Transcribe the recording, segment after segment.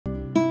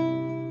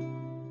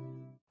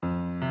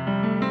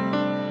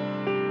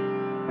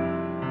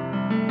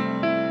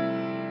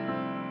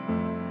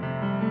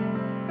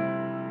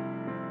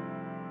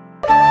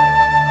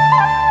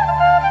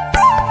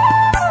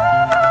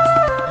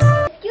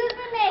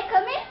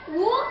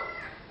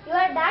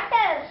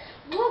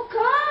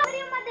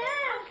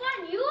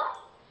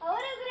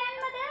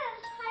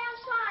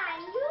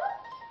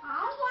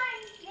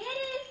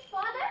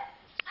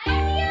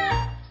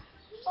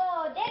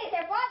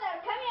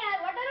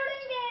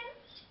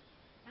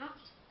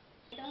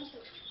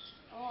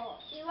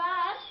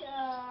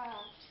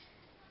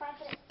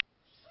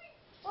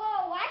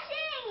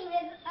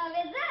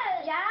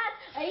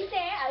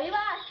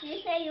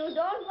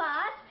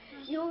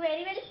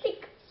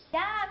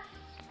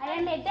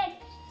and a death.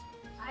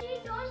 I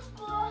don't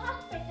go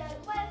hospital.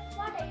 Well,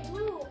 what I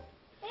do?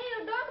 Hey, you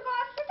don't go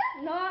hospital?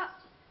 No.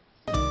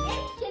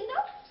 Yes, Chindu?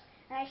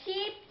 She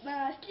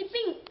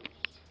sleeping.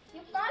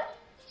 You call?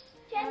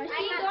 She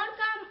don't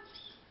come.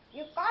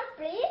 You call,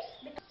 please?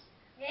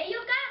 Here you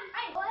come.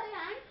 Hi,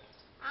 Pavan.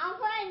 I'm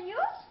fine.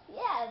 You?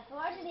 Yes.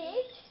 What did you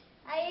eat?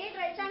 I eat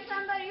rice and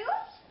sambar. You?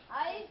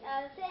 I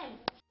same.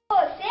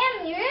 Oh,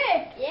 same. You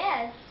eat?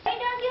 Yes. Why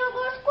don't you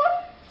go to school?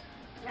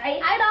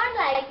 I don't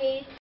like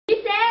it.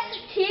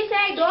 She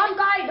said, don't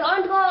go.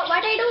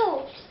 What I do?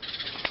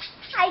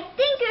 I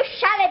think you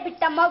shall a bit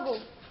magu.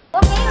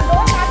 Okay, you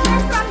don't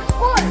absent from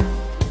school.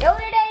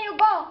 Every day you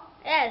go.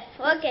 Yes,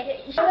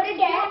 okay. Every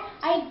day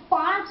I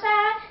pass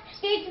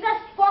teach the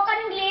spoken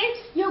English.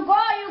 You go.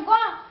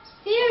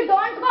 See, you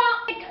don't go.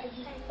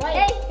 Why?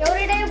 Hey,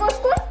 every day you go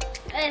school?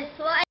 Yes,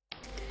 why?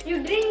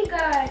 You drink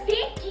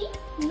tea?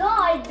 No,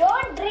 I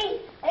don't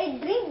drink. I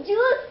drink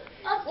juice.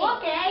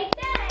 Okay, I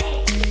take.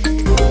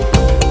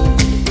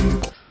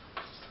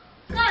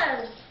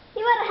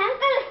 Your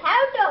uncle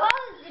have to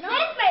house, you know?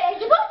 Yes, my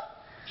eligible.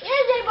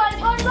 Yes, go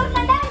and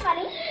have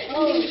money.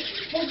 Oh,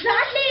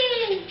 exactly.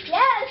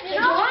 Yes, you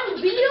know. I don't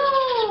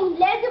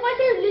believe lazy boy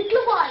is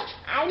little boy.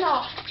 I know.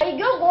 I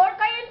give gold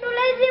coin to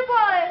lazy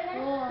boy.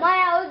 Oh. My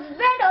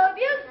husband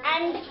abuse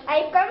and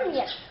I come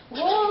here.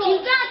 Oh.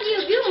 Exactly,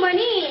 you give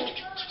money.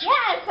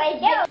 Yes, I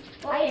give.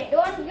 Okay. I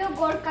don't give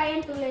gold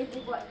coin to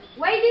lazy boy.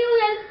 Why do you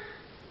help?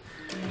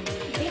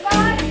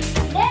 Because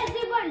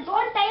lazy boy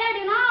don't tired,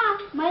 you know.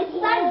 My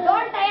son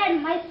don't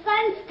tired. My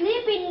son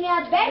sleep in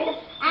your bed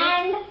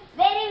and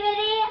very,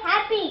 very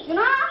happy, you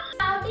know.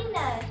 Out in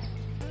there.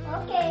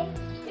 Okay.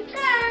 You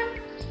come.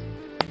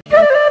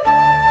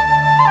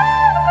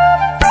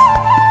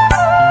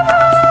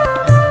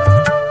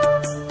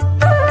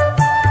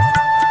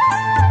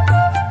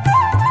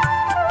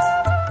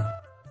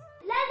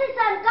 Lazy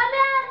son, come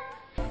here.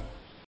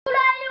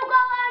 Today you go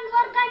and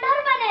work and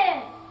earn money.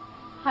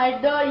 I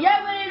do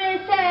every day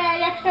say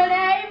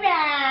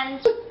experiment.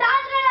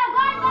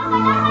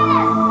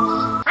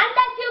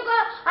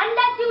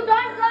 Unless you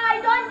don't go,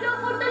 I don't give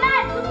food to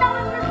lunch. You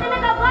don't listen to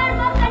the word,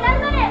 work and earn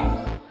money.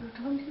 You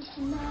don't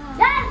listen now.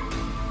 Yes.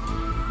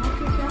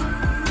 Okay,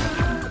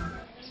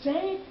 sir.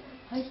 Wait,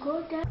 I go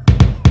there.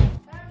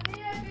 I'm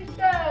here,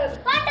 sister.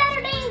 What are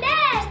you doing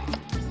there?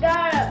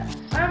 Sir,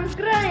 I'm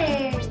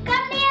crying.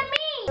 Come near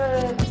me.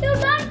 You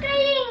don't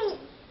crying.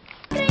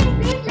 Crying,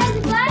 please,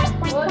 lazy boy.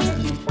 Okay,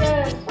 sister.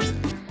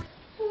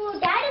 Oh,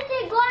 daddy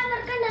say go and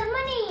work and earn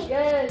money.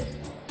 Yes.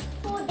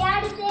 Oh,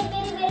 daddy say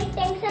very, very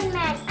tension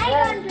man. I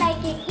don't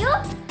like it. You?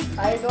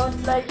 I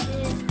don't like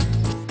it.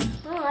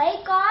 Oh,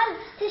 I call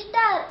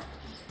sister.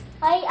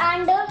 I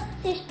and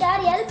sister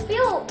help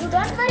you. You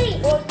don't worry.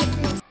 Okay.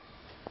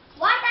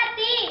 What are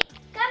these?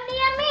 Come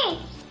near me.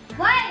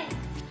 Why?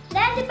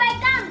 Lazy boy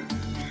come.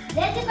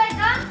 Lazy boy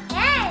come?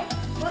 Yes.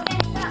 Okay,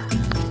 come.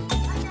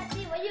 What are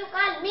these? Why you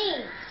call me?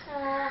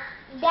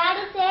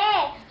 Daddy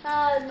say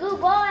you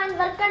go and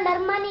work and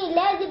earn money.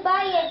 Lazy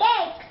boy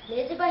headache.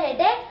 Lazy boy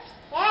headache?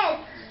 Yes.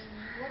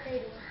 What I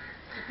do?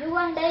 You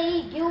and I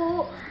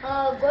give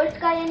gold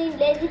coin in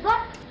lazy boy?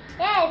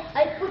 Yes.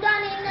 I put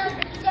on in the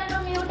kitchen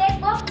room. You take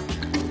go.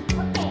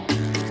 Okay.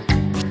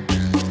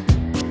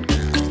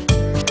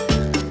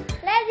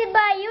 Lazy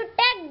boy, you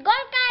take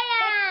gold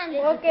coin.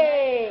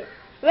 Okay.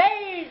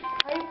 Wait.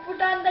 I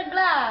put on the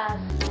glass.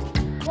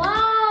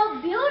 Wow,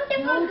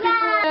 beautiful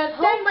glass.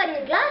 How much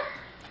glass?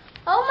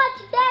 How much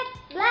that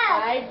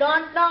glass? I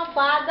don't know,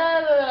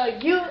 father.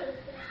 You.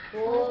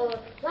 Oh,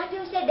 what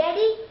you say,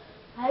 daddy?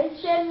 I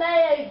said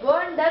I go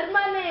and earn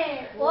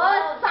money.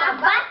 Oh,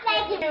 Pavan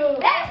like you.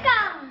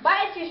 Welcome.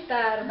 Bye,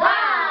 sister.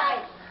 Bye.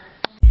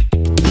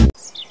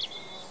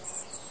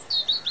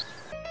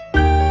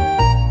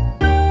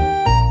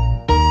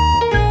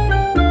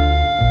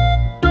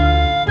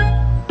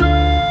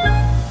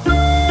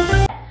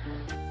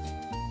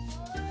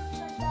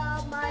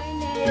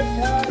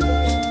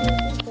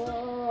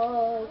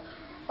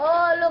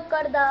 Oh, look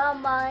at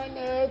my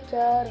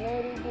nature,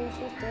 very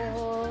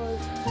beautiful.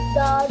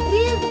 The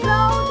trees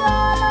grow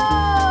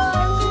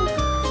along,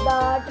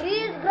 the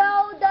trees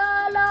grow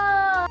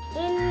along.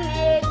 In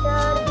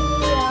nature we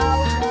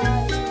have the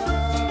river,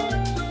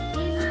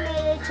 in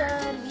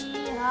nature we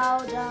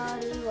have the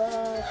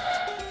river.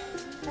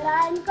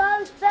 Rain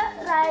comes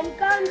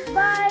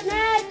by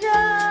nature,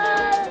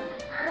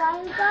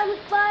 rain comes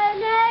by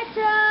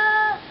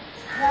nature,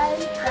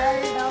 rain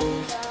fell down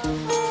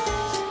the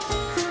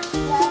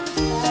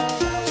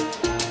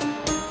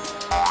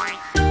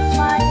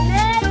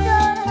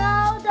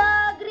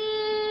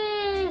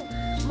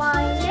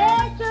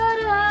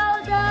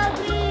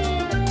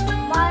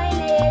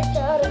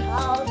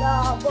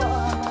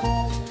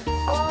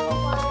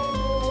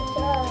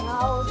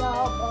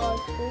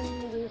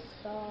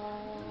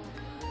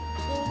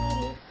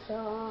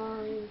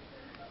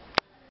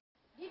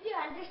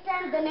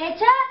understand the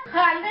nature? I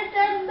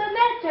understand the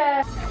nature.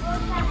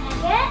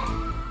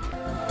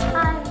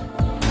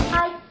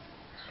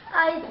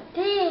 I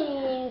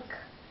think.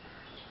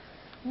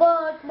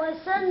 But my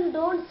son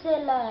don't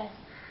say lie.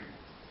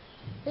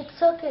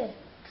 It's okay.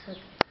 It's okay.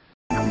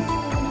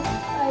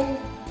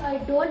 I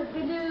don't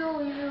believe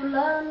you. You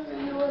learn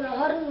your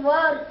hard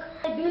work.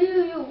 I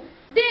believe you.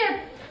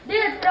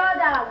 This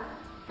brother.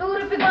 2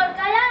 rupee gold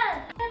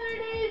kaya.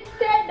 Everybody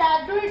said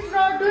that. Do it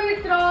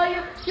raw.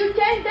 You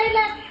change the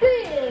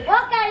electric.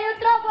 Okay, you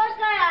throw gold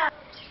kaya.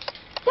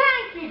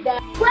 Thank you,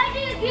 Dad. Why do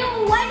you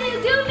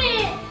give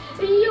me?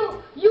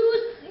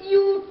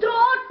 You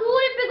throw 2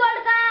 rupee gold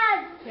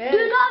kaya. Yes. Do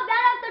you know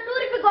that of the 2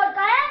 rupee gold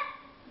kaya?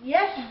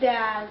 Yes,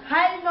 Dad.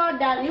 I know,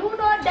 Dad. You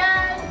know,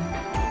 Dad.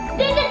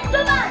 This is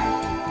too much.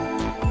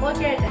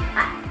 Okay,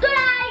 Dad. Too